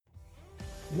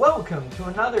Welcome to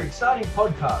another exciting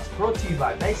podcast brought to you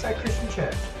by Bayside Christian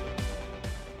Church.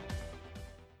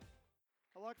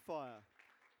 I like fire.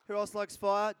 Who else likes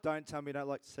fire? Don't tell me you don't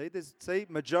like to see.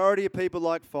 Majority of people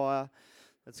like fire.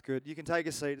 That's good. You can take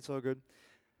a seat. It's all good.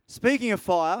 Speaking of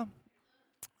fire,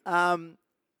 about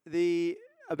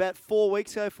 4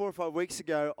 or 5 weeks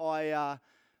ago, I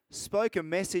spoke a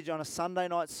message on a Sunday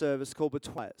night service called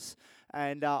Between Us,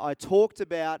 and I talked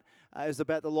about it was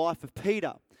about the life of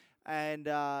Peter, and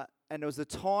it was the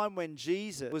time when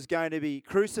Jesus was going to be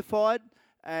crucified,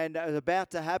 and it was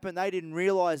about to happen. They didn't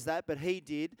realize that, but he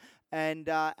did. And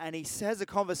he has a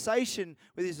conversation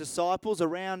with his disciples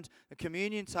around a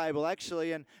communion table,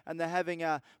 actually, and they're having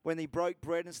when he broke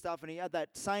bread and stuff, and he at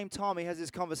that same time he has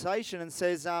this conversation and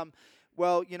says,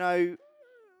 was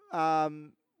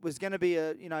going to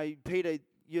be Peter,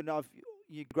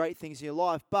 you great things in your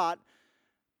life, but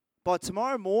by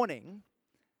tomorrow morning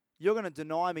you're going to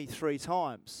deny me 3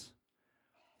 times.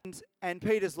 And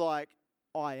Peter's like,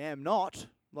 I am not.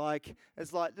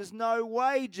 It's like, there's no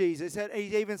way, Jesus.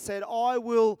 He even said, I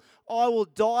will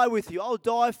die with you. I'll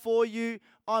die for you.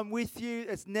 I'm with you.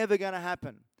 It's never going to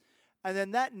happen. And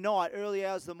then that night, early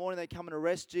hours of the morning, they come and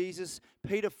arrest Jesus.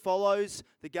 Peter follows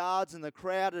the guards and the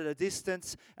crowd at a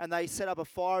distance, and they set up a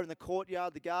fire in the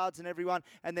courtyard, the guards and everyone.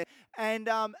 And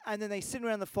then they sit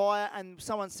around the fire, and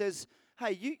someone says,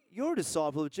 hey, you're a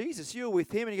disciple of Jesus. You were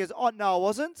with him. And he goes, oh, no, I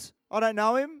wasn't. I don't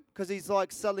know him, because he's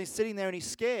like suddenly sitting there and he's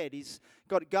scared. He's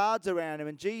got guards around him,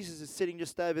 and Jesus is sitting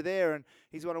just over there, and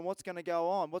he's wondering what's going to go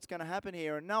on, what's going to happen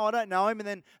here. And no, I don't know him. And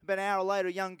then about an hour later,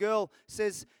 a young girl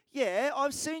says, yeah,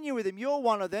 I've seen you with him. You're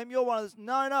one of them. You're one of those.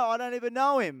 No, I don't even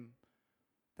know him.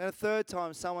 Then a third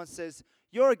time, someone says,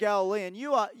 you're a Galilean.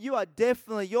 You are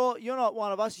definitely, you're not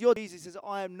one of us. You're Jesus. He says,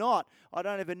 I am not. I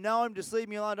don't even know him. Just leave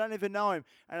me alone. I don't even know him.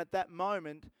 And at that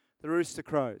moment, the rooster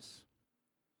crows.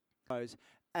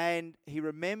 And he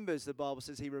remembers, the Bible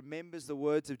says, he remembers the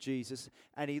words of Jesus,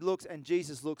 and he looks, and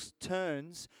Jesus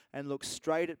turns and looks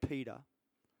straight at Peter.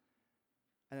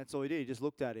 And that's all he did. He just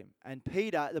looked at him. And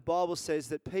Peter, the Bible says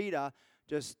that Peter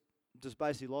just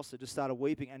basically lost it, just started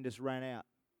weeping and just ran out.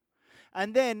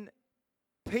 And then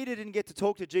Peter didn't get to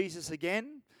talk to Jesus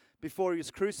again before he was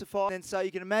crucified. And so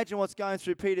you can imagine what's going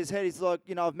through Peter's head. He's like,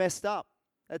 I've messed up.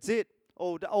 That's it.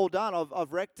 All done.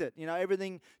 I've wrecked it.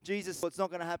 Everything. Jesus, it's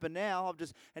not going to happen now.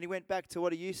 And he went back to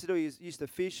what he used to do. He used to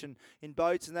fish and in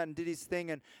boats and that, and did his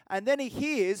thing. And then he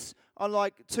hears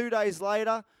on 2 days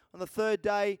later, on the third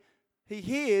day, he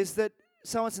hears that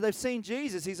someone said they've seen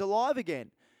Jesus. He's alive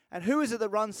again. And who is it that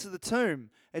runs to the tomb?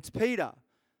 It's Peter.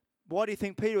 Why do you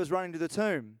think Peter was running to the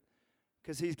tomb?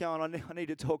 Because he's going, I need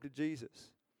to talk to Jesus.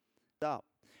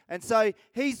 And so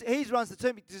he runs to the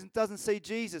tomb. He doesn't see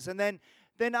Jesus. And then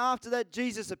after that,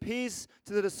 Jesus appears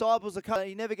to the disciples.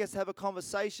 He never gets to have a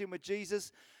conversation with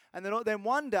Jesus. And then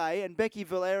one day, and Becky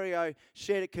Valerio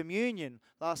shared at communion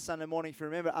last Sunday morning, if you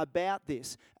remember, about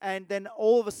this. And then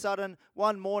all of a sudden,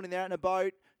 one morning, they're out in a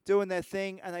boat doing their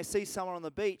thing, and they see someone on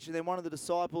the beach. And then one of the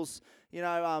disciples,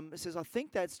 says, I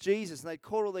think that's Jesus. And they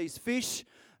caught all these fish.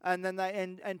 And then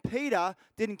and Peter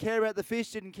didn't care about the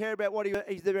fish, didn't care about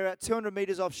he's about 200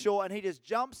 meters offshore, and he just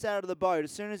jumps out of the boat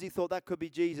as soon as he thought that could be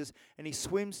Jesus, and he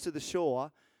swims to the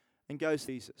shore and goes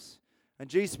to Jesus. And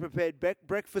Jesus prepared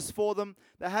breakfast for them.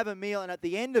 They have a meal, and at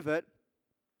the end of it,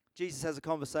 Jesus has a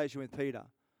conversation with Peter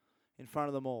in front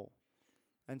of them all,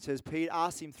 and says, Peter,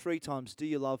 asks him 3 times, do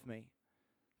you love me?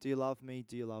 Do you love me?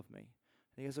 Do you love me?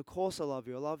 And he goes, of course I love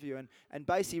you. I love you. And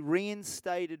basically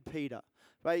reinstated Peter.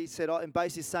 He said, and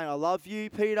basically saying, I love you,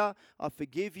 Peter. I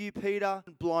forgive you, Peter.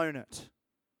 Blown it.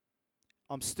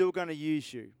 I'm still going to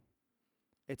use you.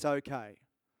 It's okay.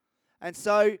 And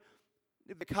so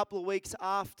a couple of weeks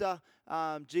after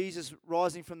Jesus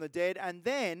rising from the dead, and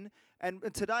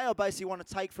today I basically want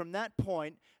to take from that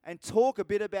point and talk a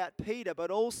bit about Peter, but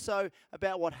also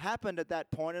about what happened at that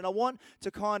point. And I want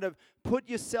to kind of put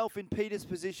yourself in Peter's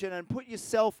position and put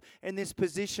yourself in this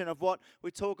position of what we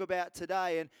talk about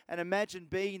today, and imagine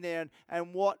being there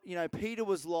and what Peter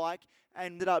was like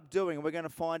and ended up doing. And we're going to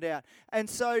find out. And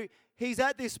so he's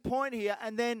at this point here,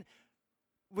 and then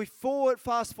we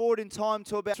fast forward in time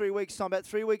to about 3 weeks'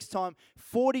 time,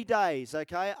 40 days,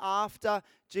 okay, after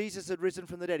Jesus had risen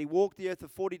from the dead. He walked the earth for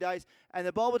 40 days, and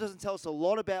the Bible doesn't tell us a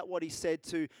lot about what he said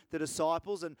to the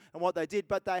disciples and what they did,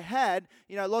 but they had,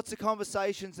 lots of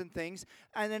conversations and things,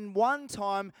 and then one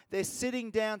time they're sitting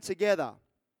down together.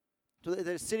 So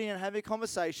they're sitting and having a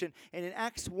conversation, and in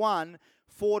Acts 1,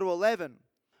 4-11,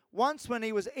 Once when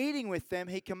he was eating with them,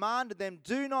 he commanded them,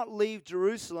 do not leave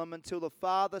Jerusalem until the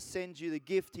Father sends you the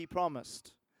gift he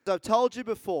promised. I've told you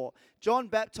before, John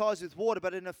baptized with water,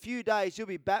 but in a few days you'll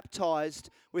be baptized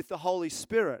with the Holy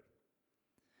Spirit.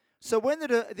 So when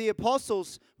the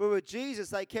apostles were with Jesus,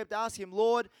 they kept asking him,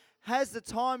 Lord, has the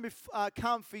time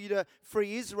come for you to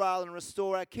free Israel and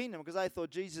restore our kingdom? Because they thought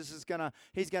Jesus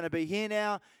he's gonna be here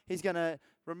now. He's gonna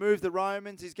remove the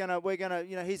Romans. His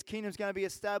kingdom's gonna be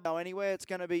established anywhere. It's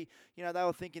gonna be, they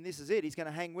were thinking this is it. He's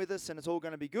gonna hang with us, and it's all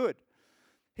gonna be good.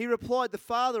 He replied, the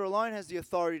Father alone has the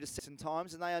authority to set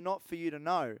times, and they are not for you to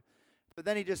know. But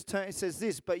then he says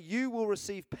this, but you will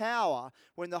receive power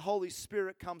when the Holy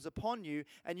Spirit comes upon you,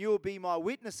 and you will be my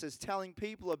witnesses, telling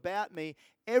people about me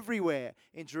everywhere,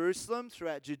 in Jerusalem,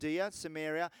 throughout Judea,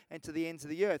 Samaria, and to the ends of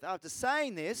the earth. After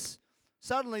saying this,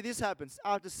 suddenly this happens.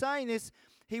 After saying this,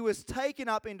 he was taken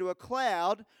up into a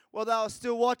cloud while they were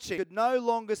still watching. They could no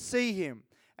longer see him,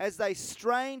 as they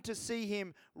strained to see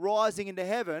him rising into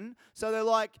heaven. So they're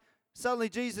like, suddenly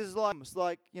Jesus is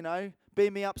like,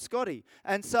 beam me up, Scotty.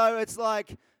 And so it's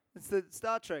like, it's the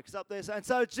Star Trek's up there. And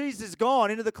so Jesus is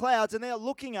gone into the clouds, and they're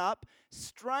looking up,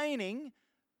 straining.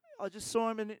 I just saw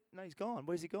him, and no, he's gone.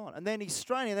 Where's he gone? And then he's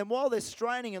straining. And then while they're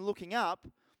straining and looking up,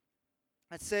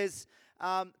 it says,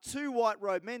 2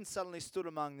 white-robed men suddenly stood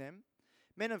among them.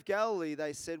 Men of Galilee,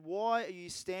 they said, why are you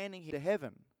standing here to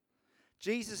heaven?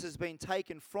 Jesus has been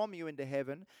taken from you into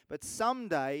heaven, but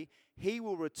someday he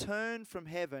will return from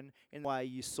heaven in the way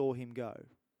you saw him go.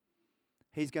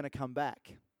 He's going to come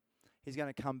back. He's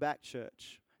going to come back,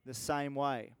 church, the same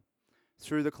way,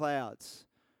 through the clouds.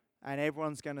 And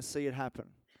everyone's going to see it happen.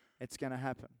 It's going to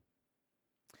happen.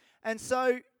 And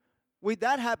so, with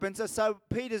that happens, so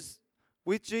Peter's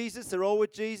with Jesus. They're all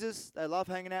with Jesus. They love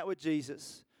hanging out with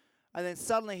Jesus. And then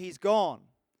suddenly he's gone.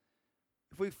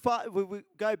 If we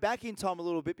go back in time a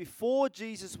little bit, before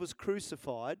Jesus was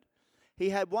crucified, he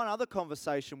had one other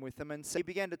conversation with them, and so he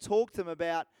began to talk to them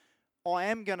about, I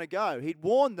am going to go. He'd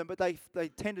warned them, but they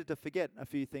tended to forget a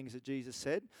few things that Jesus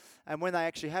said. And when they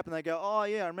actually happened, they go, oh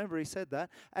yeah, I remember he said that.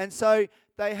 And so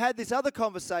they had this other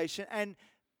conversation,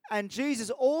 and Jesus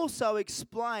also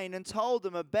explained and told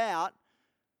them about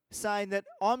saying that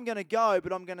I'm going to go,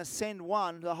 but I'm going to send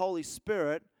one, the Holy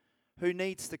Spirit, who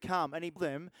needs to come. And he told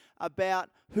them about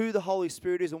who the Holy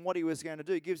Spirit is and what he was going to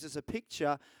do. He gives us a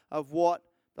picture of what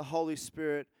the Holy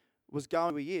Spirit was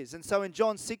going to is. And so in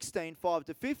John 16,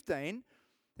 5-15,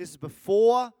 this is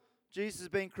before Jesus has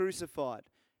been crucified.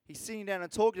 He's sitting down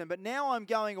and talking to them. But now I'm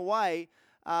going away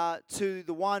to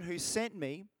the one who sent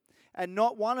me, and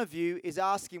not one of you is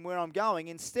asking where I'm going.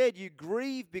 Instead, you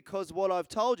grieve because of what I've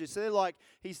told you. So they're like,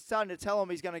 he's starting to tell them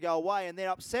he's going to go away, and they're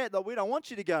upset that we don't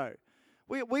want you to go.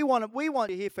 We want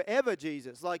you here forever,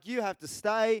 Jesus. Like, you have to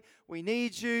stay. We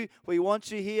need you. We want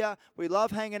you here. We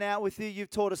love hanging out with you. You've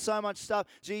taught us so much stuff.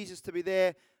 Jesus to be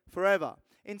there forever.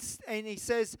 And he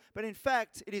says, but in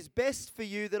fact, it is best for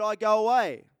you that I go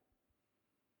away.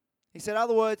 He said, in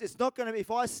other words, it's not going to be,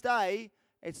 if I stay,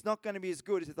 it's not going to be as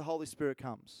good as if the Holy Spirit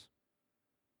comes.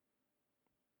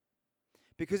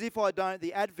 Because if I don't,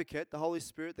 the advocate, the Holy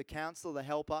Spirit, the counselor, the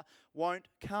helper, won't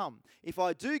come. If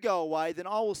I do go away, then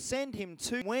I will send him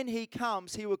to. When he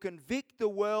comes, he will convict the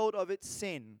world of its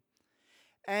sin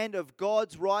and of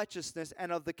God's righteousness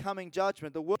and of the coming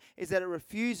judgment. The world is that it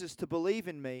refuses to believe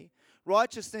in me.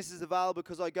 Righteousness is available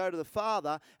because I go to the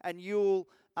Father, and you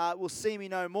will see me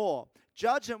no more.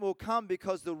 Judgment will come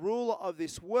because the ruler of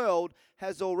this world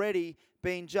has already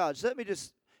been judged. Let me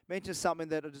just mention something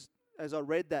that as I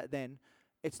read that then.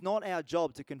 It's not our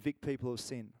job to convict people of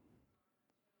sin.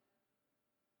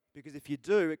 Because if you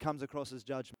do, it comes across as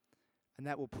judgment. And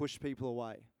that will push people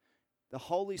away. The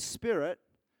Holy Spirit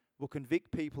will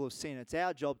convict people of sin. It's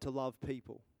our job to love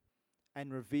people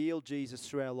and reveal Jesus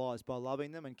through our lives by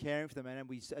loving them and caring for them.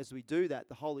 And as we do that,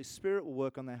 the Holy Spirit will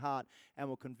work on their heart and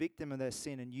will convict them of their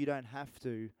sin. And you don't have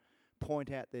to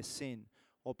point out their sin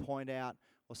or point out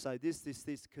or say this,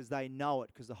 because they know it,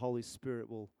 because the Holy Spirit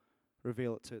will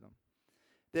reveal it to them.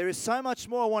 There is so much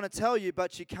more I want to tell you,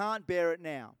 but you can't bear it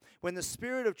now. When the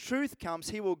Spirit of truth comes,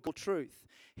 he will give truth.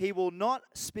 He will not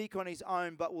speak on his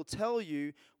own, but will tell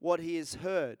you what he has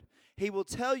heard. He will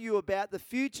tell you about the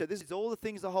future. This is all the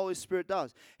things the Holy Spirit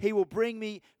does. He will bring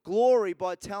me glory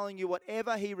by telling you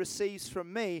whatever he receives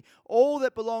from me. All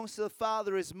that belongs to the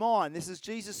Father is mine. This is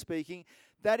Jesus speaking.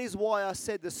 That is why I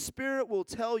said the Spirit will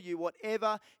tell you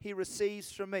whatever he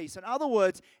receives from me. So in other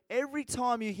words, every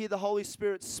time you hear the Holy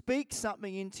Spirit speak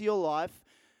something into your life,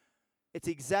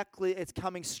 it's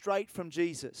coming straight from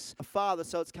Jesus, the Father,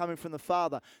 so it's coming from the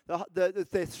Father.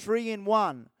 They're three in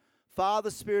one. Father,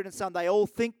 Spirit, and Son, they all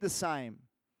think the same.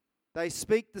 They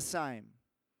speak the same.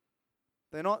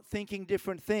 They're not thinking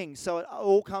different things. So it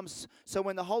all comes. So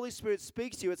when the Holy Spirit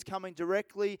speaks to you, it's coming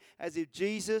directly as if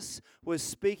Jesus was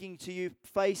speaking to you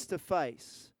face to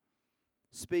face,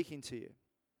 speaking to you.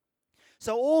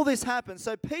 So all this happens.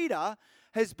 So Peter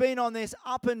has been on this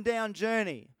up and down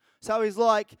journey. So he's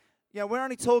like, we're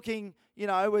only talking,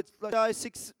 it's like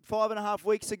 5.5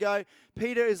 weeks ago.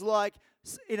 Peter is like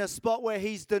in a spot where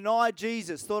he's denied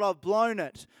Jesus, thought I've blown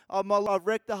it, I've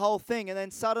wrecked the whole thing, and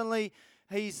then suddenly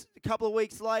a couple of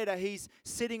weeks later, he's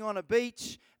sitting on a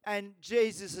beach, and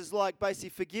Jesus has like basically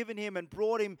forgiven him and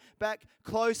brought him back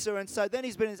closer. And so then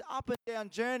he's been in this up and down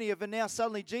journey and now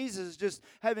suddenly Jesus is just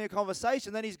having a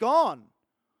conversation. Then he's gone.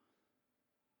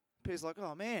 Peter's like,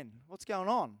 oh man, what's going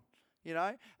on?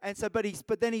 And so,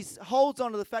 but then he holds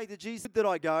on to the fact that Jesus said that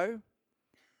I go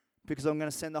because I'm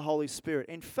going to send the Holy Spirit.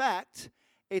 In fact,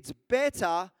 it's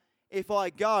better if I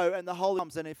go and the Holy Spirit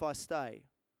comes than if I stay.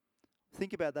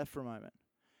 Think about that for a moment.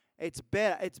 It's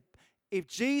better. If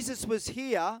Jesus was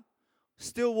here,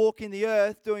 still walking the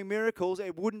earth, doing miracles,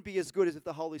 it wouldn't be as good as if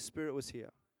the Holy Spirit was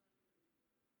here.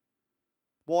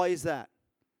 Why is that?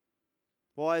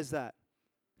 Why is that?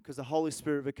 Because the Holy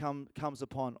Spirit comes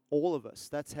upon all of us.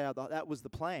 That's how that was the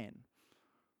plan.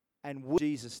 And what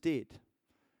Jesus did.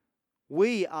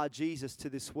 We are Jesus to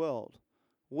this world.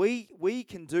 We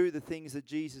can do the things that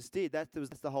Jesus did. That's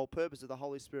the whole purpose of the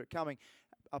Holy Spirit coming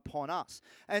upon us.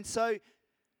 And so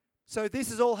this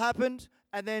has all happened,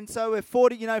 and then so we're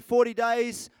 40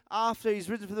 days after he's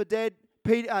risen from the dead,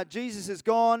 Jesus is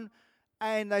gone,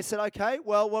 and they said, okay,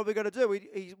 well, what are we going to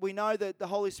do? We know that the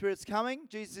Holy Spirit's coming.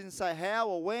 Jesus didn't say how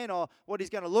or when or what he's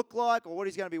going to look like or what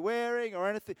he's going to be wearing or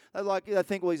anything. They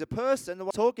think, well, he's a person. They're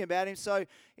talking about him. So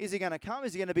is he going to come?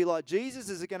 Is he going to be like Jesus?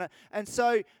 Is it going to? And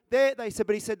so they said,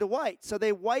 but he said to wait. So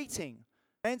they're waiting.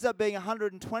 It ends up being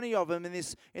 120 of them in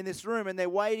this room, and they're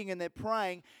waiting and they're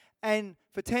praying, and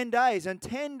for 10 days. And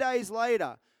 10 days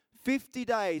later, 50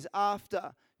 days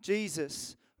after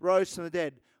Jesus rose from the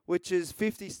dead, which is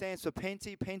 50 stands for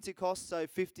Pentecost. So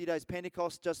 50 days.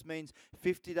 Pentecost just means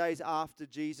 50 days after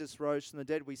Jesus rose from the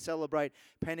dead. We celebrate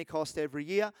Pentecost every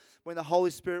year. When the Holy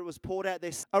Spirit was poured out,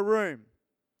 there's a room.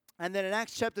 And then in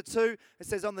Acts chapter 2, it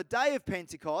says, on the day of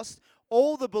Pentecost,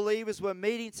 all the believers were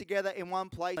meeting together in one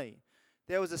place.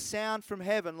 There was a sound from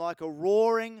heaven like a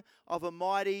roaring of a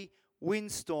mighty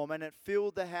windstorm, and it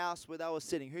filled the house where they were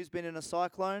sitting. Who's been in a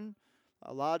cyclone?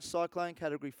 A large cyclone,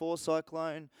 category 4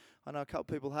 cyclone. I know a couple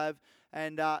people have.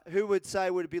 And who would say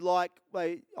would it be like,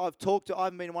 I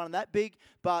haven't been in one that big,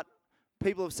 but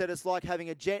people have said it's like having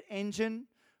a jet engine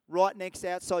right next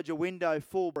outside your window,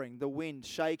 full bring the wind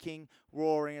shaking,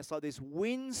 roaring. It's like this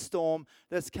windstorm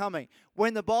that's coming.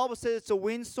 When the Bible says it's a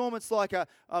windstorm, it's like a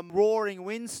roaring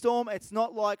windstorm. It's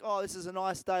not like, oh, this is a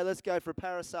nice day, let's go for a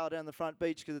parasail down the front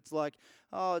beach, because it's like,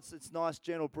 oh, it's nice,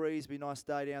 gentle breeze, be a nice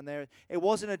day down there. It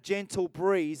wasn't a gentle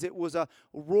breeze. It was a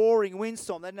roaring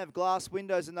windstorm. They didn't have glass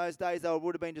windows in those days. They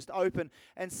would have been just open.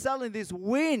 And suddenly this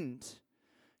wind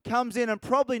comes in and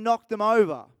probably knocked them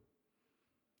over.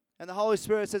 And the Holy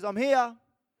Spirit says, I'm here.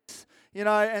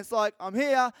 And it's like, I'm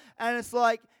here. And it's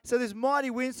like, so this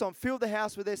mighty windstorm filled the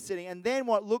house where they're sitting. And then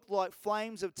what looked like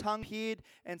flames of tongue appeared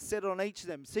and settled on each of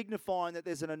them, signifying that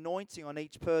there's an anointing on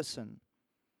each person.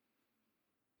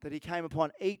 That he came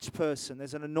upon each person.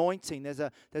 There's an anointing. There's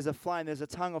a flame. There's a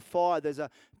tongue of fire. There's the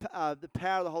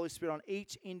power of the Holy Spirit on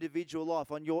each individual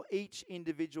life, on your each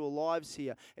individual lives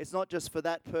here. It's not just for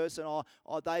that person. Oh,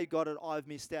 they got it. I've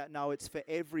missed out. No, it's for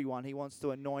everyone. He wants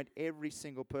to anoint every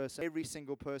single person. Every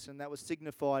single person. That was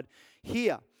signified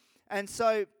here. And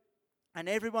so, and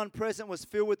everyone present was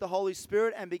filled with the Holy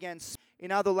Spirit and began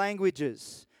in other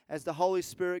languages as the Holy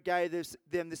Spirit gave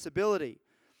them this ability.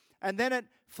 And then it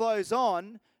flows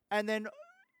on. And then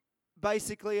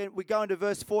basically, we go into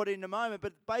verse 14 in a moment,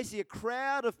 but basically a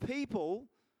crowd of people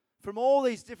from all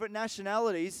these different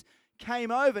nationalities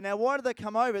came over. Now, why did they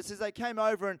come over? It says they came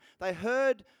over and they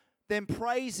heard them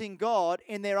praising God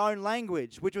in their own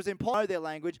language, which was impossible to know their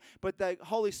language, but the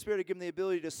Holy Spirit had given them the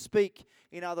ability to speak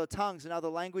in other tongues and other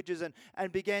languages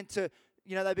and began to,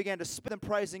 they began to speak them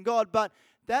praising God. But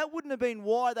that wouldn't have been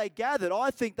why they gathered.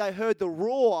 I think they heard the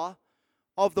roar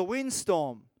of the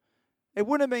windstorm. It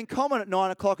wouldn't have been common at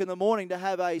 9 o'clock in the morning to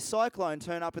have a cyclone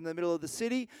turn up in the middle of the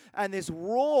city and this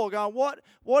roar going,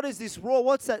 what is this roar?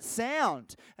 What's that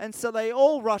sound? And so they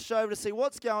all rush over to see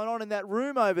what's going on in that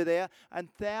room over there, and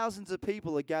thousands of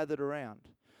people are gathered around.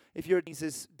 He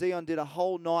says, Dion did a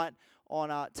whole night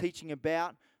on teaching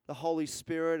about the Holy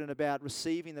Spirit and about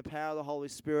receiving the power of the Holy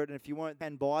Spirit. And if you weren't,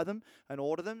 then buy them and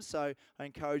order them. So I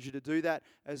encourage you to do that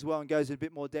as well, and goes in a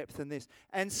bit more depth than this.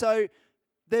 And so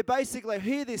they basically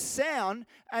hear this sound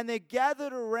and they're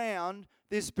gathered around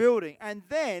this building. And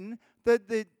then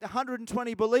the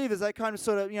 120 believers, they kind of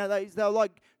sort of, they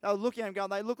were looking at him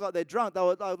going, they look like they're drunk. They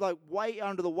were like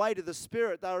under the weight of the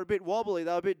Spirit. They were a bit wobbly.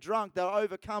 They were a bit drunk. They were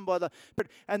overcome by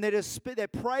and they're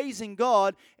praising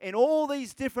God in all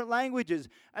these different languages.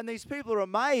 And these people are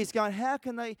amazed, going, how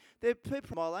can they're people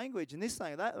from my language and this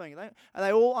thing and that thing. And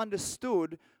they all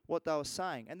understood what they were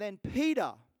saying. And then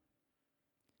Peter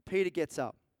gets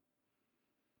up.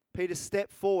 Peter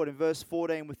stepped forward in verse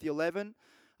 14 with the 11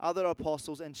 other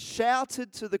apostles and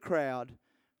shouted to the crowd,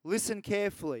 listen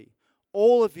carefully,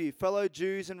 all of you, fellow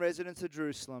Jews and residents of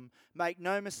Jerusalem, make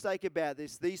no mistake about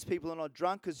this. These people are not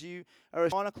drunk as you are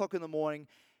at 9 o'clock in the morning.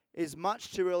 It is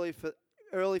much too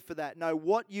early for that. No,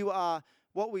 what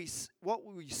we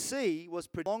see was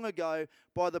long ago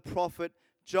by the prophet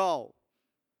Joel.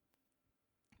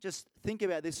 Just think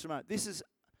about this for a moment. This is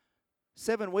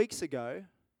 7 weeks ago.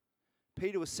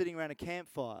 Peter was sitting around a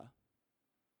campfire,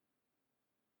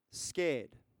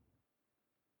 scared.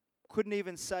 Couldn't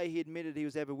even say he admitted he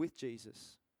was ever with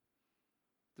Jesus.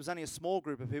 There was only a small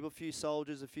group of people, a few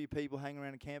soldiers, a few people hanging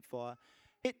around a campfire.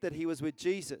 That he was with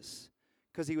Jesus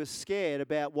because he was scared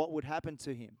about what would happen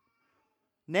to him.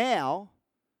 Now,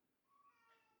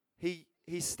 he's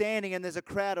standing and there's a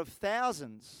crowd of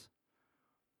thousands.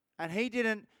 And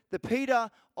the Peter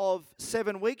of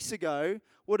 7 weeks ago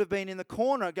would have been in the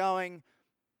corner going,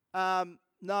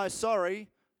 no, sorry,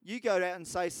 you go out and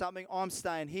say something, I'm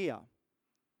staying here.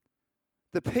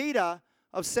 The Peter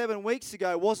of 7 weeks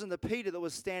ago wasn't the Peter that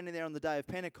was standing there on the day of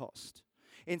Pentecost.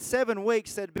 In 7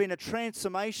 weeks, there'd been a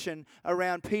transformation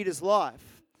around Peter's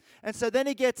life. And so then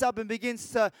he gets up and begins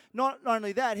to, not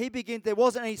only that, there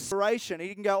wasn't any inspiration. He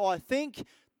didn't go, I think,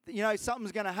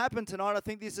 something's going to happen tonight. I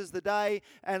think this is the day,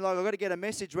 and I've got to get a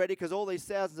message ready because all these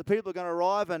thousands of people are going to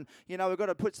arrive, and we've got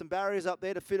to put some barriers up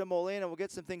there to fit them all in, and we'll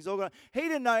get some things organized. He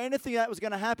didn't know anything that was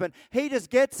going to happen. He just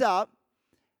gets up,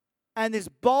 and this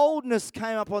boldness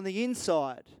came up on the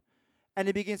inside, and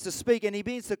he begins to speak, and he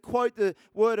begins to quote the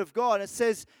word of God. And it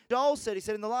says, Joel said, he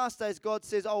said, in the last days, God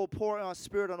says, I will pour out my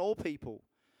Spirit on all people.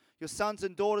 Your sons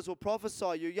and daughters will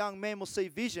prophesy. Your young men will see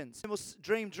visions. They will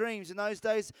dream dreams. In those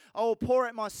days, I will pour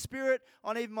out my Spirit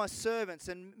on even my servants,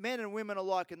 and men and women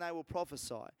alike, and they will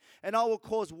prophesy. And I will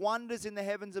cause wonders in the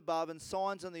heavens above and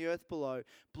signs on the earth below,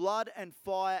 blood and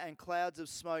fire and clouds of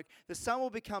smoke. The sun will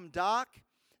become dark.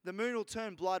 The moon will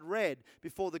turn blood red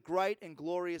before the great and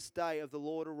glorious day of the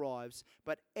Lord arrives.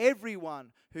 But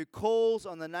everyone who calls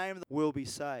on the name of the Lord will be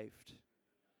saved.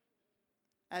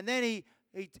 And then he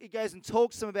goes and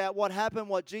talks to them about what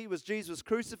happened, Jesus was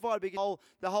crucified,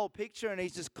 the whole picture, and he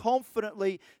just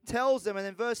confidently tells them. And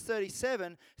then verse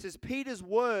 37 says, Peter's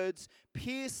words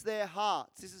pierced their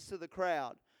hearts. This is to the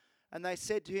crowd. And they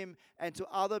said to him and to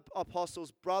other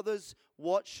apostles, brothers,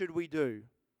 what should we do?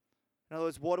 In other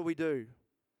words, what do we do?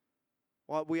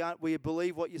 We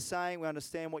believe what you're saying. We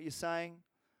understand what you're saying.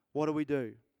 What do we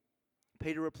do?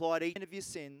 Peter replied, each of your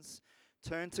sins,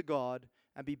 turn to God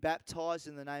and be baptized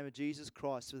in the name of Jesus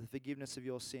Christ for the forgiveness of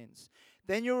your sins.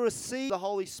 Then you'll receive the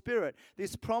Holy Spirit.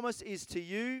 This promise is to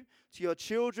you, to your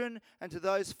children, and to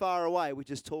those far away,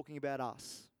 which is talking about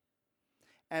us.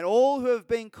 And all who have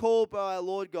been called by our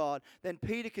Lord God. Then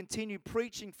Peter continued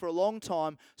preaching for a long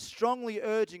time, strongly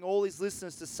urging all his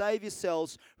listeners to save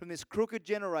yourselves from this crooked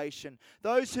generation.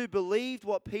 Those who believed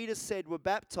what Peter said were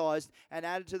baptized and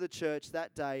added to the church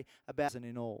that day, about 1,000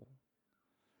 in all.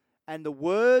 And the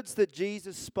words that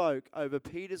Jesus spoke over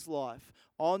Peter's life,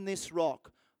 on this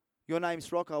rock, your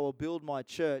name's rock, I will build my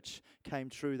church, came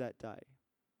true that day.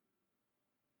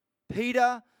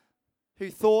 Peter, who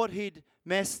thought he'd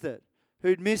messed it,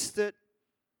 who'd missed it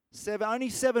only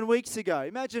 7 weeks ago.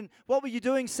 Imagine, what were you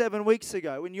doing 7 weeks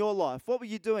ago in your life? What were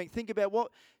you doing? Think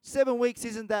about 7 weeks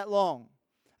isn't that long.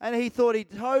 And he thought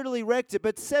he'd totally wrecked it.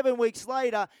 But 7 weeks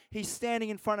later, he's standing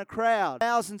in front of a crowd,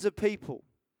 thousands of people.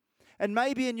 And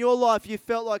maybe in your life you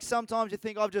felt like sometimes you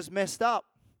think, I've just messed up.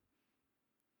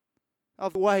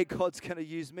 Of the way God's going to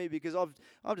use me, because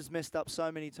I've just messed up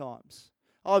so many times.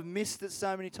 I've missed it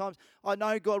so many times. I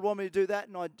know God wanted me to do that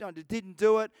and I didn't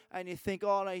do it. And you think,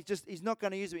 oh, no, he's not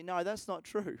going to use me. No, that's not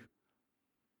true.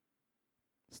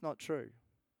 It's not true.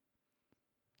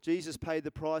 Jesus paid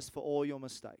the price for all your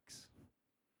mistakes.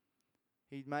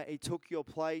 He took your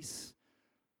place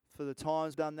for the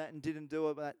times done that and didn't do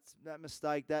it, that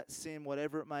mistake, that sin,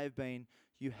 whatever it may have been.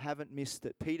 You haven't missed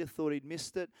it. Peter thought he'd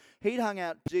missed it. He'd hung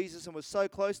out with Jesus and was so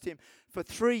close to him for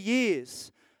 3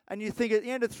 years. And you think at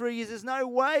the end of 3 years, there's no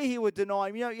way he would deny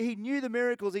him. He knew the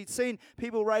miracles. He'd seen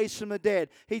people raised from the dead.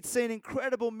 He'd seen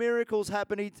incredible miracles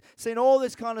happen. He'd seen all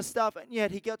this kind of stuff. And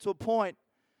yet he got to a point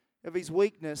of his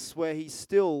weakness where he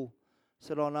still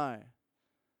said, oh no.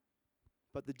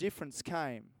 But the difference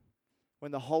came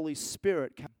when the Holy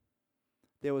Spirit came.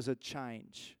 There was a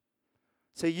change.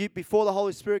 So before the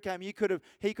Holy Spirit came, he could have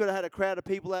had a crowd of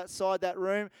people outside that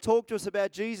room. Talk to us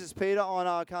about Jesus, Peter. Oh,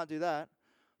 no, I can't do that.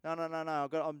 No.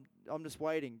 I'm just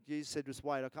waiting. Jesus said, just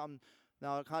wait. I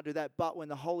can't do that. But when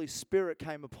the Holy Spirit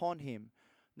came upon him,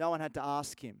 no one had to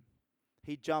ask him.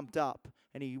 He jumped up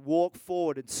and he walked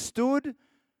forward and stood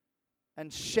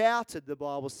and shouted, the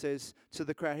Bible says, to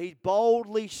the crowd. He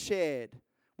boldly shared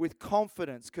with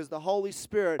confidence, because the Holy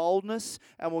Spirit boldness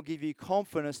and will give you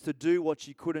confidence to do what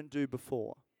you couldn't do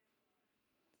before.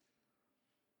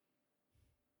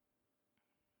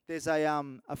 There's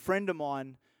a friend of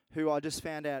mine who I just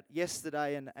found out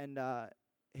yesterday, and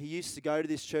he used to go to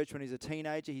this church when he was a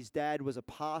teenager. His dad was a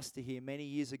pastor here many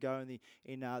years ago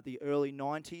in the early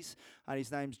 90s, and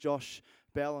his name's Josh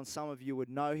Bell, and some of you would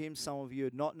know him, some of you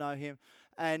would not know him,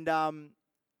 and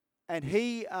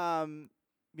he.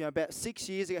 About 6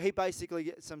 years ago, he basically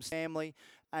got some family,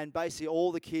 and basically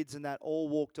all the kids and that all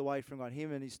walked away from God.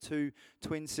 Him and his two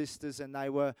twin sisters, and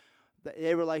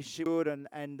their relationship was good,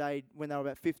 and they, when they were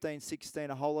about 15, 16,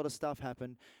 a whole lot of stuff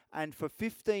happened. And for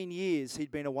 15 years,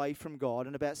 he'd been away from God.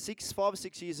 And about 5 or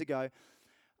 6 years ago,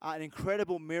 an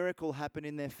incredible miracle happened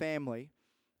in their family.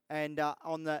 And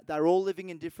they were all living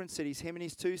in different cities, him and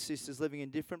his two sisters living in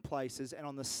different places, and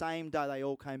on the same day, they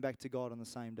all came back to God on the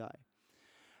same day.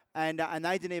 And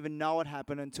they didn't even know it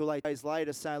happened until 8 days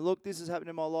later, saying, look, this has happened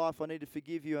in my life. I need to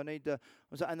forgive you. And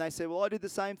they said, well, I did the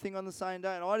same thing on the same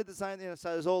day, and I did the same thing.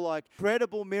 So it was all like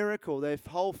incredible miracle. Their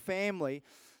whole family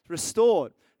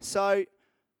restored. So,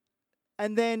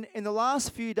 and then in the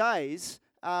last few days,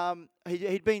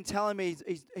 he'd been telling me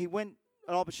he went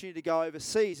an opportunity to go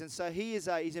overseas, and so he's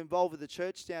involved with the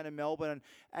church down in Melbourne,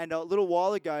 and a little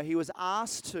while ago he was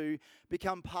asked to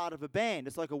become part of a band.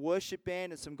 It's like a worship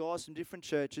band, and some guys from different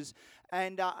churches,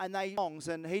 and they songs,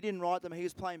 and he didn't write them. He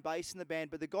was playing bass in the band,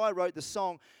 but the guy wrote the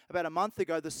song about a month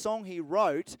ago. The song he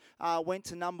wrote went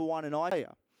to #1 in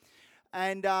Australia,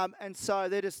 and so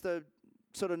they're just the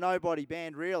sort of nobody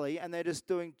band really, and they're just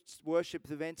doing worship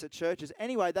events at churches.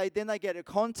 Anyway, they get a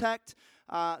contact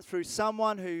through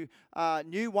someone who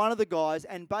knew one of the guys,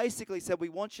 and basically said, we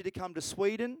want you to come to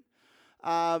Sweden.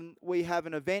 We have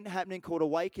an event happening called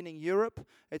Awakening Europe.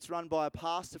 It's run by a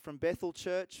pastor from Bethel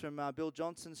Church, from Bill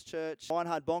Johnson's church.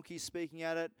 Reinhard Bonnke's speaking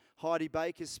at it. Heidi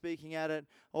Baker's speaking at it.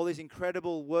 All these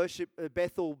incredible worship,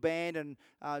 Bethel band, and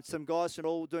some guys from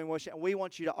all doing worship. And we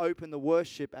want you to open the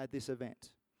worship at this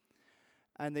event.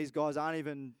 And these guys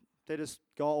they're just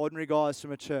ordinary guys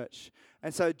from a church.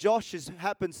 And so Josh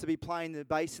happens to be playing the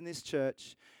bass in this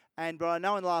church. But I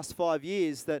know in the last 5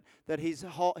 years that he's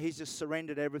just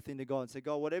surrendered everything to God and said,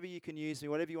 God, whatever you can use me,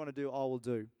 whatever you want to do, I will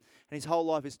do. And his whole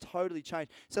life is totally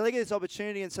changed. So they get this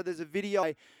opportunity, and so there's a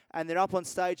video, and they're up on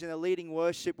stage, and they're leading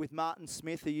worship with Martin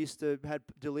Smith, who used to have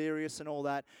Delirious and all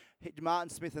that. Martin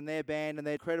Smith and their band, and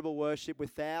their incredible worship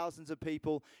with thousands of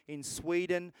people in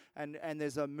Sweden, and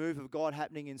there's a move of God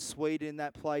happening in Sweden, in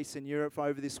that place in Europe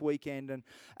over this weekend,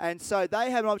 and so they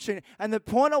have an opportunity. And the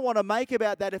point I want to make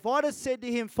about that, if I'd have said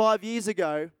to him 5 years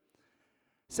ago,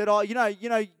 said, oh,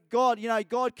 God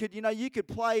could, you could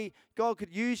play, God could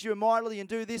use you mightily and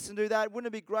do this and do that. Wouldn't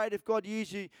it be great if God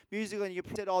used you musically? And you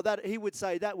said, oh, that, he would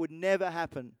say that would never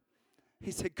happen.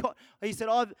 He said,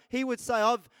 he would say,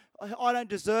 I don't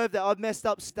deserve that. I've messed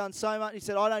up, done so much. He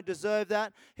said, I don't deserve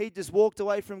that. He just walked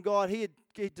away from God. He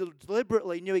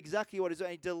deliberately knew exactly what he was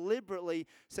doing. He deliberately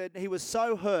said he was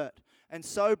so hurt and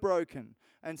so broken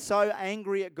and so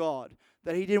angry at God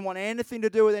that he didn't want anything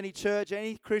to do with any church,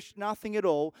 any Christian, nothing at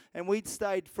all. And we'd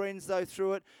stayed friends though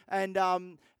through it.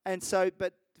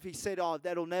 But he said, oh,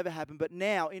 that'll never happen. But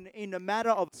now, in a matter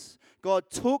of, God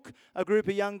took a group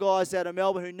of young guys out of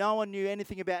Melbourne who no one knew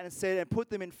anything about and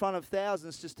put them in front of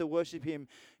thousands just to worship him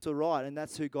to right. And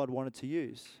that's who God wanted to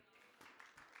use.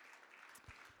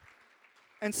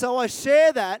 And so I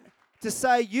share that to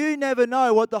say you never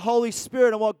know what the Holy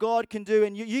Spirit and what God can do.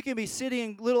 And you can be sitting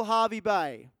in Little Harvey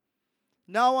Bay.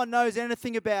 No one knows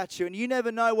anything about you, and you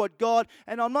never know what God,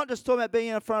 and I'm not just talking about being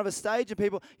in front of a stage of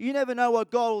people, you never know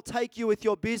what God will take you with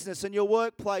your business and your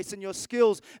workplace and your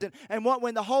skills, and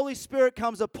when the Holy Spirit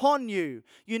comes upon you,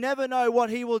 you never know what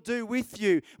he will do with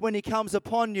you when he comes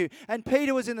upon you. And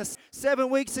Peter was in the 7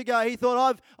 weeks ago, he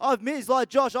thought, I've missed, like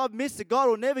Josh, I've missed it, God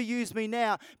will never use me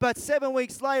now. But 7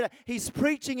 weeks later, he's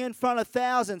preaching in front of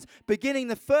thousands, beginning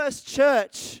the first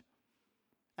church,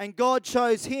 and God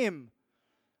chose him.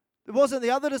 It wasn't the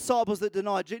other disciples that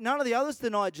denied Jesus. None of the others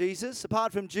denied Jesus,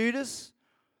 apart from Judas.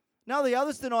 None of the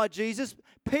others denied Jesus.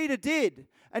 Peter did.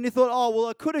 And you thought, oh, well,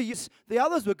 I could have used, the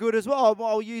others were good as well.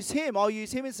 I'll use him. I'll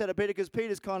use him instead of Peter, because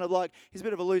Peter's kind of like, he's a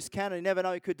bit of a loose cannon. You never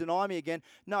know, he could deny me again.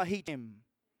 No, he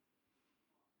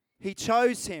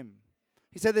chose him.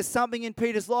 He said, there's something in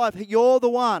Peter's life. You're the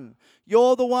one.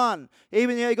 You're the one.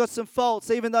 Even though you got some faults,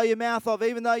 even though you mouth off,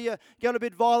 even though you got a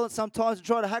bit violent sometimes and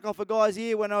try to hack off a guy's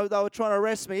ear when they were trying to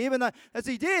arrest me, even though, as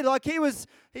he did, like he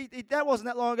that wasn't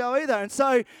that long ago either. And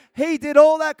so he did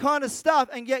all that kind of stuff,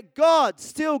 and yet God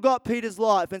still got Peter's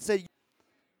life and said,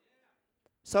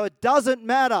 so it doesn't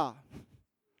matter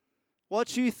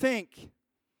what you think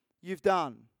you've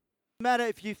done. Matter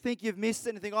if you think you've missed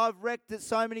anything. I've wrecked it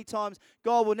so many times.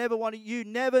 God will never want it. You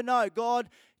never know.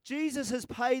 Jesus has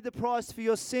paid the price for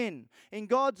your sin. In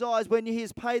God's eyes, when He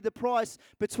has paid the price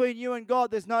between you and God,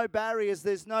 there's no barriers.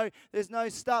 There's no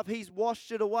stuff. He's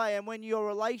washed it away. And when your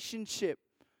relationship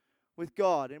with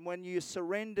God, and when you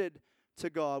surrendered to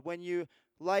God, when you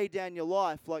lay down your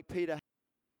life like Peter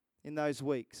in those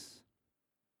weeks,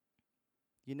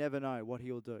 you never know what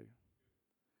He'll do.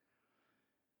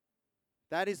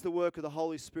 That is the work of the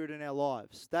Holy Spirit in our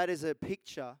lives. That is a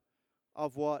picture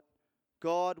of what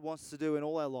God wants to do in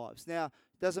all our lives. Now,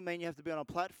 it doesn't mean you have to be on a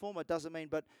platform. It doesn't mean,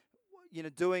 but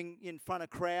doing in front of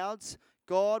crowds.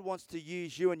 God wants to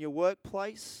use you in your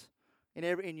workplace,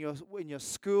 in your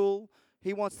school.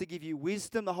 He wants to give you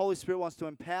wisdom. The Holy Spirit wants to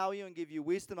empower you and give you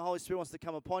wisdom. The Holy Spirit wants to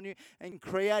come upon you and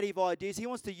creative ideas. He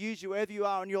wants to use you wherever you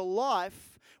are, and your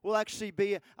life will actually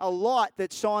be a light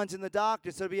that shines in the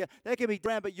darkness. There can be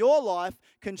drowned, but your life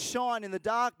can shine in the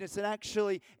darkness and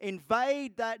actually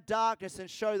invade that darkness and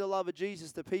show the love of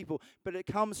Jesus to people. But it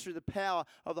comes through the power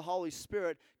of the Holy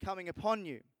Spirit coming upon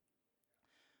you.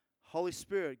 Holy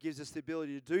Spirit gives us the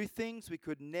ability to do things we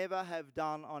could never have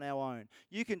done on our own.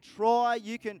 You can try,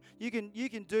 you can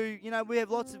do, we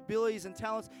have lots of abilities and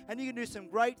talents, and you can do some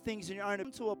great things in your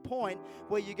own, to a point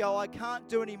where you go, I can't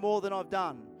do any more than I've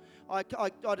done. I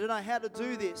don't know how to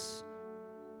do this.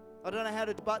 I don't know how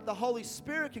to, but the Holy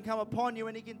Spirit can come upon you,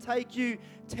 and He can take you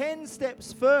 10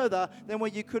 steps further than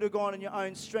where you could have gone in your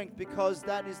own strength, because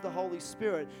that is the Holy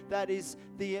Spirit. That is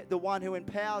the one who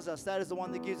empowers us. That is the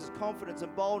one that gives us confidence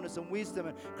and boldness and wisdom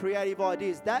and creative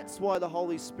ideas. That's why the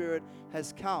Holy Spirit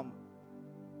has come.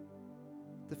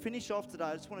 To finish off today,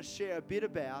 I just want to share a bit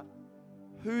about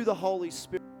who the Holy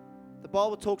Spirit is. The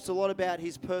Bible talks a lot about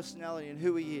His personality and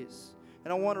who He is.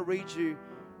 And I want to read you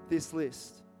this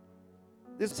list.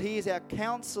 He is our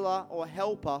counselor or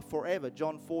helper forever.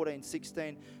 John 14,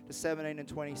 16 to 17 and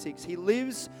 26. He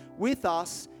lives with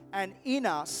us, and in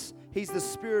us, He's the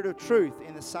Spirit of truth.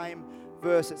 In the same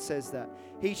verse it says that.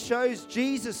 He shows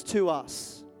Jesus to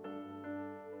us.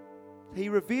 The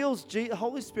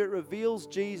Holy Spirit reveals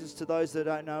Jesus to those that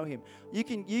don't know Him.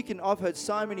 I've heard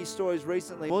so many stories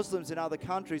recently. Muslims in other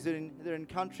countries, they're in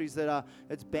countries that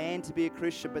it's banned to be a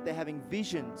Christian, but they're having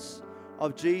visions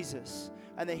of Jesus.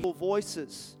 And they hear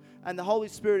voices, and the Holy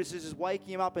Spirit is just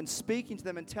waking them up and speaking to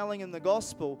them and telling them the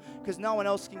gospel, because no one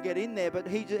else can get in there, but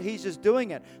He's just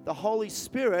doing it. The Holy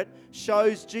Spirit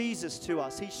shows Jesus to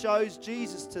us. He shows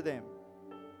Jesus to them.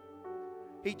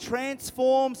 He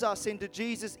transforms us into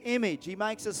Jesus' image. He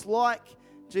makes us like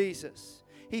Jesus.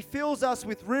 He fills us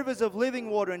with rivers of living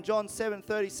water in John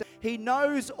 7:37. He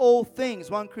knows all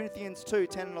things, 1 Corinthians 2,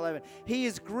 10 and 11. He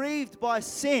is grieved by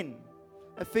sin,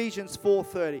 Ephesians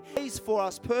 4:30. He prays for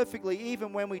us perfectly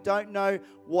even when we don't know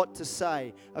what to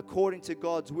say, according to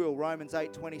God's will, Romans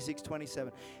 8, 26,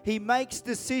 27. He makes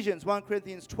decisions, 1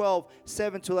 Corinthians 12,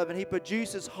 7 to 11. He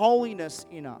produces holiness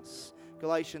in us,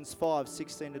 Galatians 5,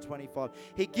 16 to 25.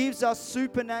 He gives us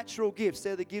supernatural gifts.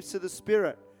 They're the gifts of the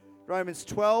Spirit, Romans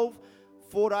 12,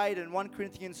 4 to 8 and 1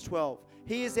 Corinthians 12.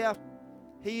 He is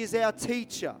our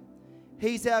teacher.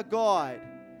 He's our guide,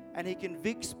 and He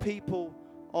convicts people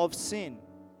of sin.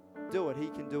 He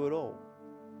can do it all.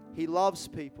 He loves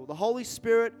people. The Holy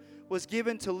Spirit was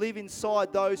given to live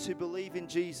inside those who believe in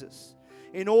Jesus,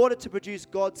 in order to produce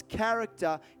God's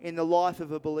character in the life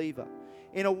of a believer.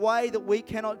 In a way that we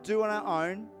cannot do on our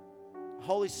own, the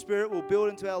Holy Spirit will build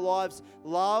into our lives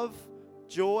love,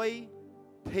 joy,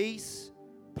 peace,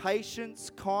 patience,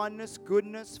 kindness,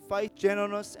 goodness, faith,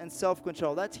 gentleness, and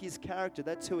self-control. That's His character.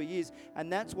 That's who He is.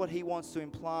 And that's what He wants to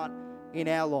implant in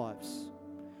our lives.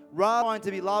 Rather than trying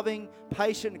to be loving,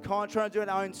 patient, and kind, trying to do it in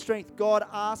our own strength, God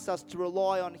asks us to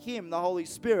rely on Him, the Holy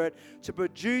Spirit, to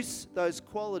produce those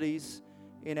qualities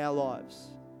in our lives.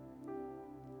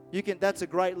 That's a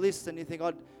great list, and you think,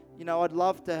 I'd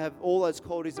love to have all those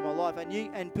qualities in my life.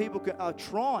 And people are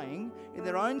trying in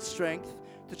their own strength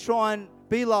to try and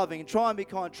be loving, and try and be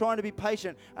kind, trying to be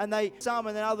patient. And some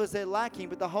and then others they're lacking,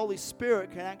 but the Holy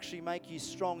Spirit can actually make you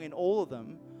strong in all of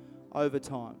them over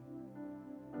time.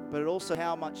 but it also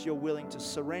how much you're willing to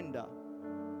surrender.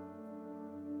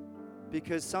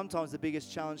 Because sometimes the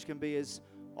biggest challenge can be is,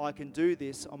 I can do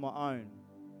this on my own.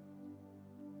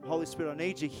 Holy Spirit, I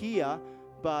need you here,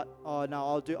 but oh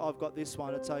no, I've got this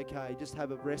one, it's okay. Just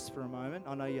have a rest for a moment.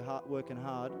 I know you're working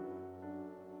hard.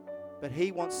 But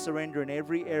He wants surrender in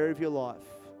every area of your life.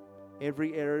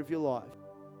 Every area of your life.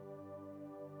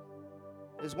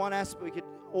 There's one aspect we could,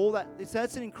 all that,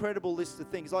 that's an incredible list of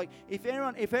things. Like, if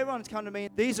everyone's come to me,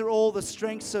 these are all the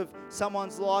strengths of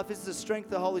someone's life, this is the strength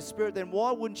of the Holy Spirit, then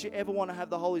why wouldn't you ever want to have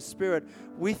the Holy Spirit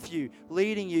with you,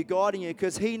 leading you, guiding you?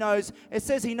 Because He knows, it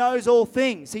says He knows all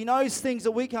things. He knows things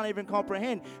that we can't even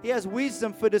comprehend. He has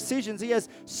wisdom for decisions. He has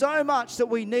so much that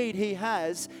we need, He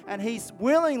has, and He's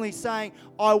willingly saying,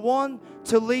 I want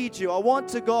to lead you, I want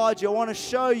to guide you, I want to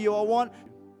show you, I want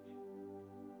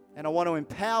to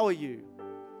empower you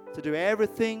to do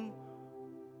everything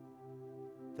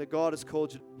that God has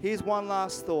called you. Here's one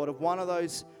last thought of one of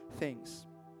those things.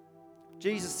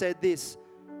 Jesus said this,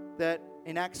 that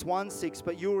in Acts 1:6,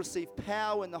 but you'll receive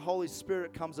power when the Holy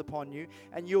Spirit comes upon you,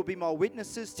 and you'll be my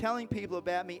witnesses, telling people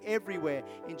about me everywhere,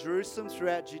 in Jerusalem,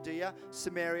 throughout Judea,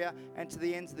 Samaria, and to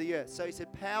the ends of the earth. So He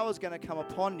said, power is going to come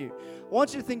upon you. I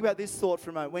want you to think about this thought for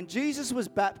a moment. When Jesus was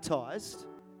baptized,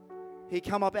 He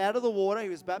came up out of the water. He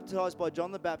was baptized by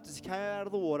John the Baptist. He came out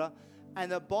of the water. And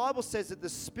the Bible says that the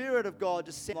Spirit of God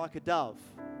descended like a dove.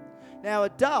 Now, a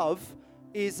dove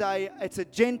it's a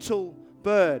gentle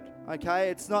bird, okay?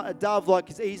 It's not a dove like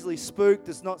it's easily spooked.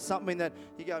 It's not something that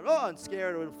you go, oh, and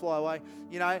scare it, or it'll fly away,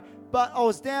 you know. But I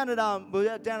was down at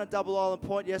Double Island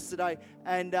Point yesterday,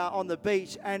 and on the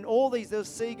beach, and there was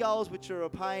seagulls, which are a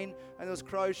pain, and there was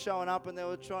crows showing up, and they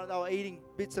were eating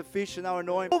bits of fish, and they were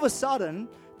annoying. All of a sudden,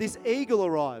 this eagle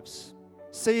arrives,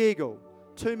 sea eagle,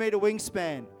 2-meter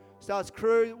wingspan, starts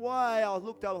cruising way. I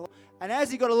looked up, and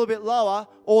as he got a little bit lower,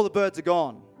 all the birds are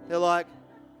gone. They're like,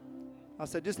 I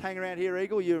said, just hang around here,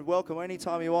 eagle. You're welcome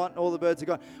anytime you want. All the birds are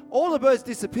gone. All the birds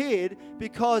disappeared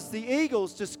because the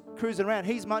eagle's just cruising around.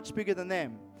 He's much bigger than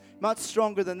them, much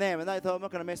stronger than them. And they thought, I'm not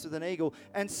going to mess with an eagle.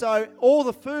 And so all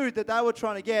the food that they were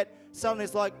trying to get, suddenly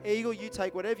it's like, eagle, you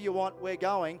take whatever you want, we're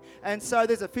going. And so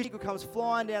there's a fish eagle comes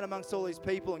flying down amongst all these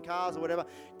people and cars or whatever,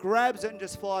 grabs it and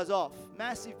just flies off.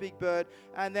 Massive big bird.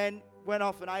 And then went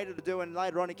off and ate it and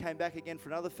later on he came back again for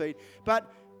another feed. But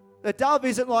the dove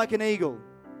isn't like an eagle.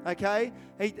 Okay,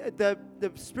 the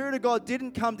Spirit of God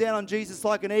didn't come down on Jesus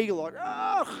like an eagle, like,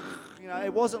 oh, you know,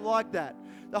 it wasn't like that.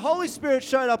 The Holy Spirit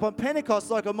showed up on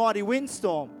Pentecost like a mighty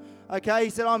windstorm. Okay,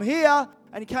 He said, I'm here,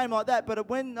 and He came like that. But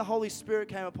when the Holy Spirit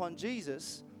came upon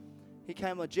Jesus, He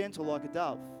came like gentle like a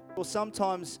dove. Or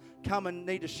sometimes come and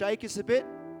need to shake us a bit,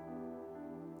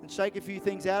 and shake a few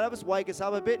things out of us, wake us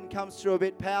up a bit, and comes through a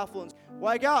bit powerful and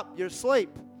wake up, you're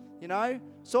asleep, you know.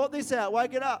 Sort this out,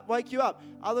 wake you up.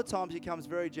 Other times He comes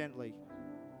very gently.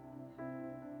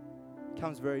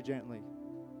 Comes very gently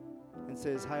and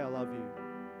says, hey, I love you.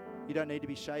 You don't need to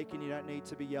be shaken, you don't need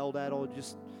to be yelled at or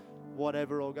just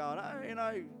whatever or going, oh, you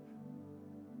know.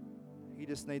 You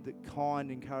just need the kind,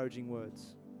 encouraging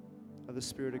words of the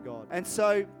Spirit of God. And so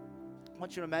I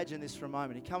want you to imagine this for a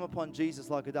moment. He come upon Jesus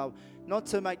like a dove. Not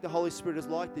to make the Holy Spirit as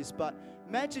like this, but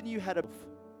imagine you had a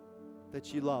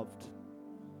that you loved.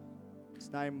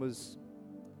 His name was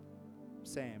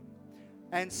Sam.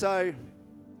 And so,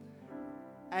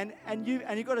 and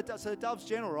you got a dove, so the dove's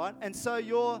gentle, right? And so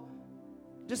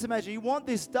just imagine, you want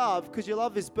this dove because you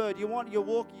love this bird. You're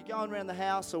going around the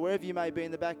house or wherever you may be in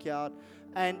the backyard,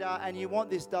 and you want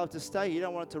this dove to stay. You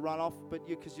don't want it to run off, but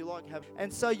because you like having.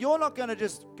 And so you're not going to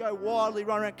just go wildly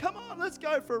run around. Come on, let's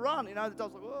go for a run. You know, the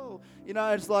dove's like, whoa. You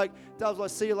know, it's like dove's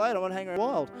like, see you later. I want to hang around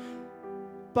wild.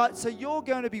 But so you're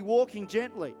going to be walking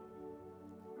gently.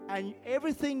 And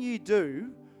everything you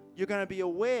do, you're going to be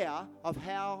aware of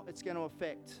how it's going to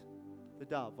affect the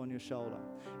dove on your shoulder.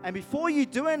 And before you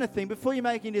do anything, before you're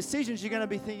making decisions, you're going to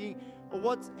be thinking,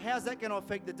 well, how's that going to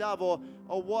affect the dove? Or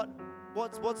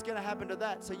what's going to happen to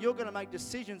that? So you're going to make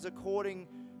decisions according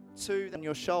to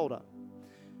your shoulder.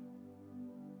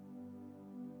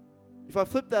 If I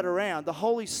flip that around, the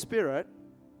Holy Spirit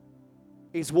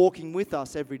is walking with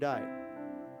us every day.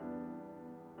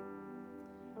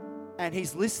 And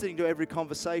He's listening to every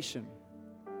conversation.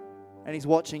 And He's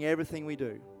watching everything we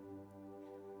do.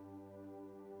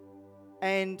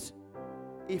 And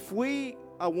if we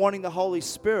are wanting the Holy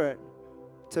Spirit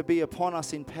to be upon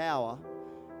us in power,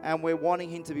 and we're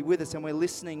wanting Him to be with us, and we're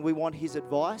listening, we want His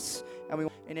advice, and we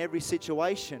want in every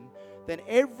situation, then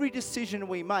every decision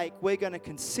we make, we're going to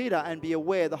consider and be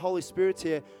aware, the Holy Spirit's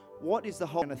here, what is the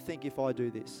Holy Spirit going to think if I do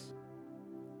this?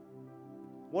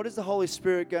 What is the Holy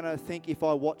Spirit going to think if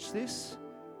I watch this?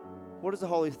 what does the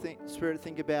Holy Spirit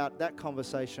think about that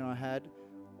conversation I had?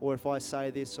 Or if I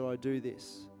say this or I do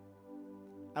this?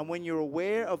 And when you're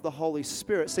aware of the Holy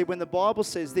Spirit, see, when the Bible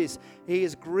says this, He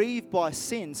is grieved by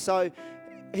sin. So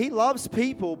He loves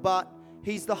people, but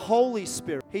He's the Holy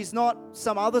Spirit. He's not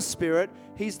some other spirit.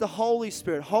 He's the Holy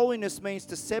Spirit. Holiness means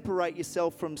to separate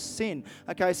yourself from sin.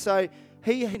 Okay, so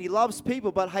He loves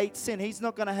people but hates sin. He's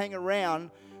not going to hang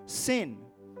around sin.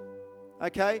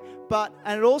 Okay,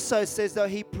 and it also says that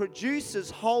He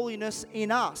produces holiness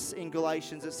in us. In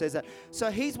Galatians it says that. So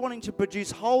He's wanting to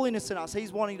produce holiness in us.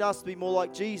 He's wanting us to be more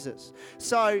like Jesus.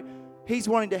 So He's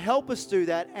wanting to help us do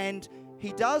that, and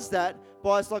He does that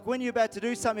by, it's like when you're about to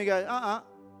do something, you go,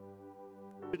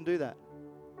 shouldn't do that.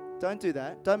 Don't do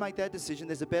that. Don't make that decision.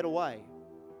 There's a better way.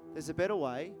 There's a better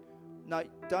way. No,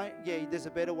 don't. Yeah, there's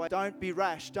a better way. Don't be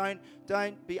rash. Don't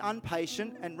be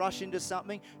impatient and rush into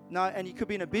something. No, and you could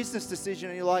be in a business decision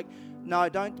and you're like, no,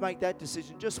 don't make that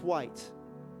decision. Just wait.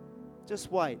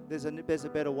 Just wait. There's a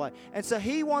better way. And so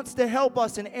He wants to help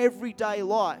us in everyday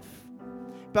life.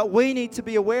 But we need to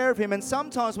be aware of Him. And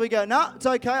sometimes we go, no, it's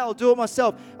okay, I'll do it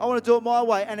myself. I want to do it my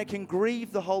way. And it can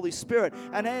grieve the Holy Spirit.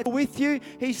 And with you,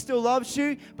 He still loves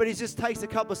you, but He just takes a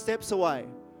couple of steps away.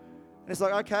 And it's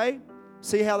like, okay,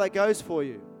 see how that goes for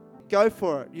you. Go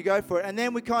for it. You go for it. And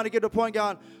then we kind of get to a point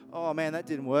going, oh man, that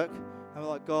didn't work. And we're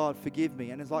like, God, forgive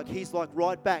me. And it's like He's like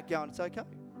right back going, it's okay.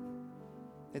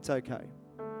 It's okay.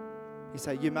 He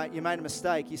said, you made a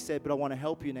mistake. He said, but I want to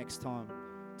help you next time.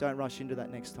 Don't rush into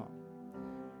that next time.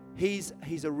 He's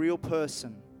a real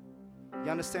person. You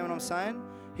understand what I'm saying?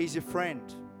 He's your friend.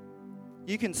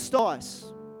 You can stop.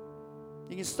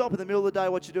 You can stop in the middle of the day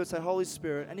what you do and say, Holy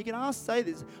Spirit. And you can say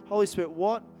this, Holy Spirit,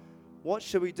 what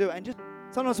should we do? And just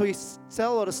sometimes we say a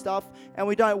lot of stuff and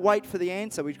we don't wait for the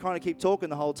answer. We kind of keep talking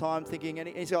the whole time thinking, and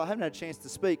he's like, I haven't had a chance to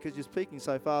speak because you're speaking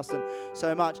so fast and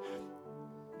so much.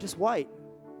 Just wait.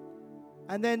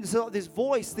 And then this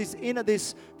voice,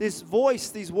 this voice,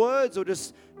 these words will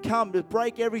just come to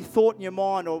break every thought in your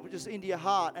mind or just into your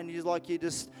heart. And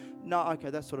no, okay,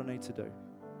 that's what I need to do.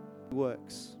 It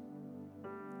works.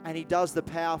 And He does the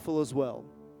powerful as well.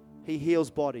 He heals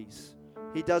bodies.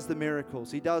 He does the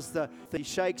miracles. He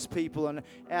shakes people and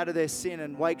out of their sin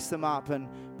and wakes them up.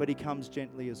 But He comes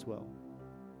gently as well.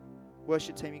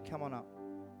 Worship team, you come on up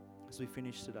as we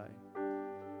finish today.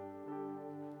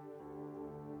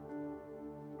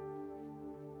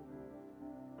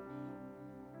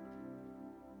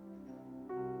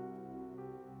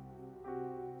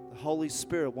 Holy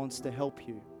Spirit wants to help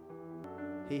you.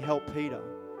 He helped Peter.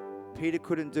 Peter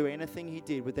couldn't do anything he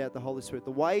did without the Holy Spirit. The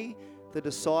way the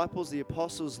disciples, the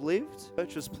apostles lived, the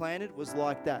church was planted, was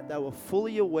like that. They were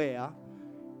fully aware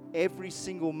every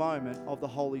single moment of the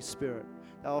Holy Spirit.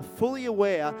 They were fully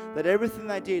aware that everything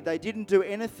they didn't do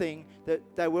anything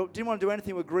that didn't want to do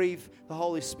anything would grieve the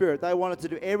Holy Spirit. They wanted to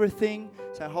do everything,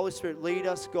 say, Holy Spirit, lead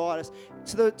us, guide us,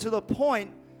 to the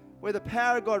point where the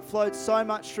power of God flowed so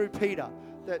much through Peter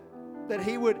that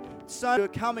he would so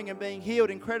coming and being healed.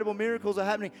 Incredible miracles are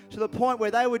happening to the point where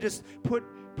they would just put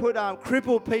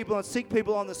crippled people and sick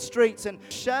people on the streets, and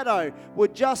shadow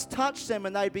would just touch them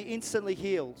and they'd be instantly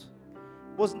healed.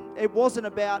 It wasn't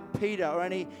about Peter or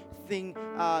anything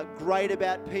great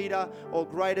about Peter or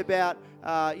great about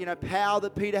power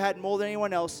that Peter had more than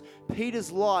anyone else.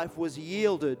 Peter's life was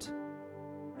yielded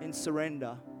in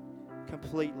surrender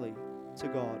completely to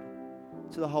God,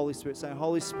 to the Holy Spirit, saying,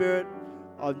 Holy Spirit,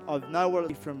 I know what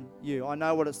it's from you. I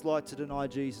know what it's like to deny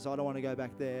Jesus. I don't want to go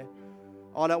back there.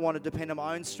 I don't want to depend on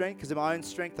my own strength, because in my own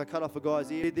strength, I cut off a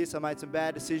guy's ear. I did this. I made some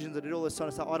bad decisions. I did all this kind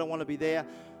of stuff. I don't want to be there.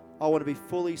 I want to be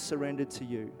fully surrendered to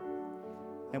you.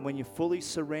 And when you're fully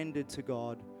surrendered to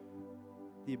God,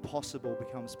 the impossible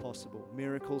becomes possible.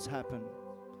 Miracles happen.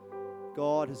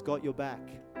 God has got your back.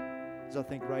 As I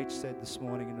think Rach said this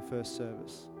morning in the first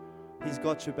service. He's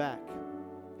got your back.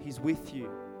 He's with you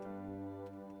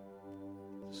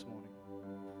this morning.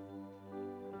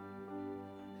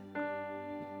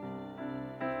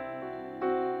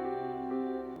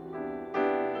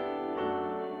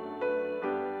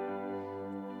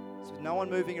 So no one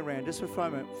moving around, just for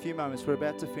a few moments, we're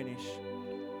about to finish.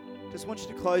 Just want you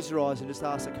to close your eyes and just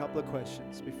ask a couple of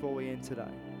questions before we end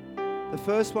today. The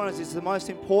first one is, it's the most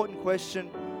important question.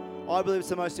 I believe it's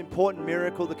the most important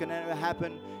miracle that can ever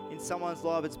happen in someone's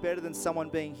life. It's better than someone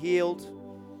being healed.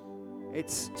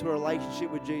 It's to a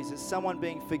relationship with Jesus, someone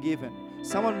being forgiven,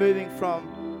 someone moving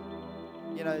from,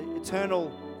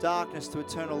 eternal darkness to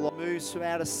eternal light, moves from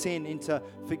out of sin into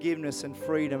forgiveness and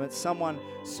freedom. It's someone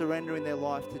surrendering their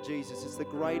life to Jesus. It's the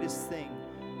greatest thing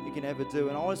you can ever do.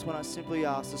 And I just want to simply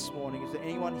ask this morning, is there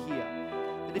anyone here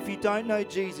that if you don't know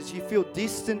Jesus, you feel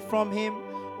distant from Him,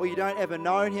 or you don't ever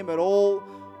known Him at all.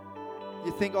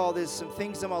 You think, oh, there's some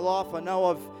things in my life. I know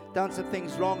I've done some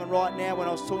things wrong. And right now, when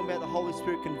I was talking about the Holy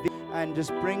Spirit convict and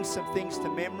just bring some things to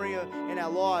memory in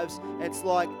our lives, it's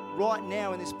like right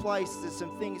now in this place, there's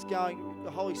some things going,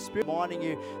 the Holy Spirit reminding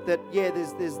you that, yeah,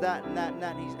 there's that and that and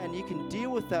that. And you can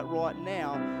deal with that right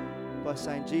now by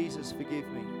saying, Jesus, forgive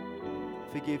me.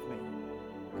 Forgive me.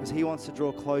 Because He wants to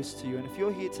draw close to you. And if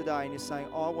you're here today and you're saying,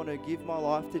 I want to give my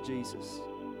life to Jesus,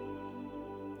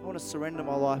 I want to surrender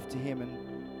my life to Him, and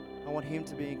I want Him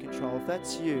to be in control. If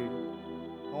that's you,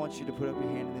 I want you to put up your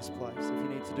hand in this place. If you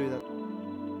need to do that,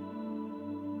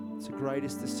 it's the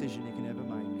greatest decision you can ever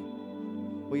make.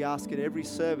 We ask at every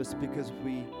service because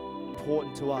it's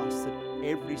important to us that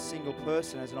every single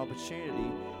person has an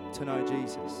opportunity to know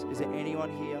Jesus. Is there anyone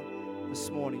here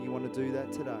this morning you want to do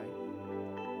that today?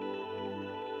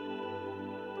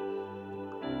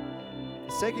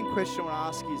 The second question I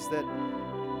want to ask is that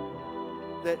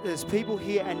there's people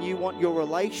here and you want your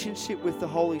relationship with the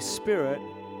Holy Spirit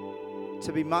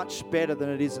to be much better than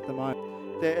it is at the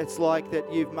moment. That it's like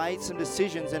that you've made some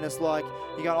decisions and it's like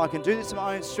you go, I can do this in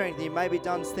my own strength, and you maybe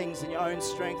done things in your own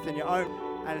strength and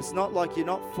and it's not like you're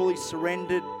not fully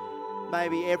surrendered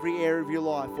maybe every area of your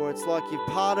life, or it's like you've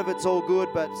part of it's all good,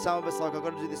 but some of it's like, I've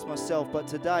got to do this myself. But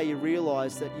today you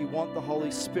realize that you want the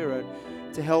Holy Spirit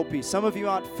to help you. Some of you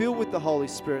aren't filled with the Holy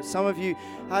Spirit. Some of you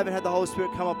haven't had the Holy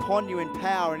Spirit come upon you in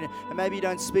power, and maybe you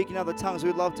don't speak in other tongues.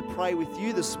 We'd love to pray with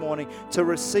you this morning to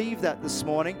receive that this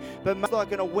morning. But it's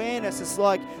like an awareness. It's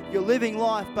like you're living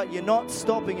life, but you're not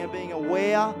stopping and being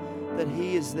aware that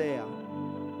He is there.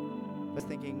 But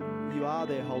thinking, you are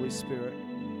there, Holy Spirit,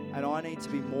 and I need to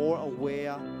be more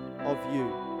aware of you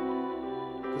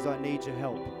because I need your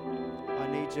help. I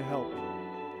need your help.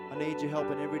 I need your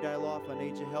help in everyday life. I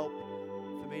need your help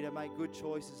for me to make good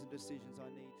choices and decisions. I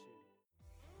need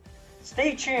you.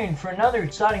 Stay tuned for another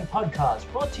exciting podcast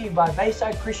brought to you by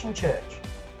Bayside Christian Church.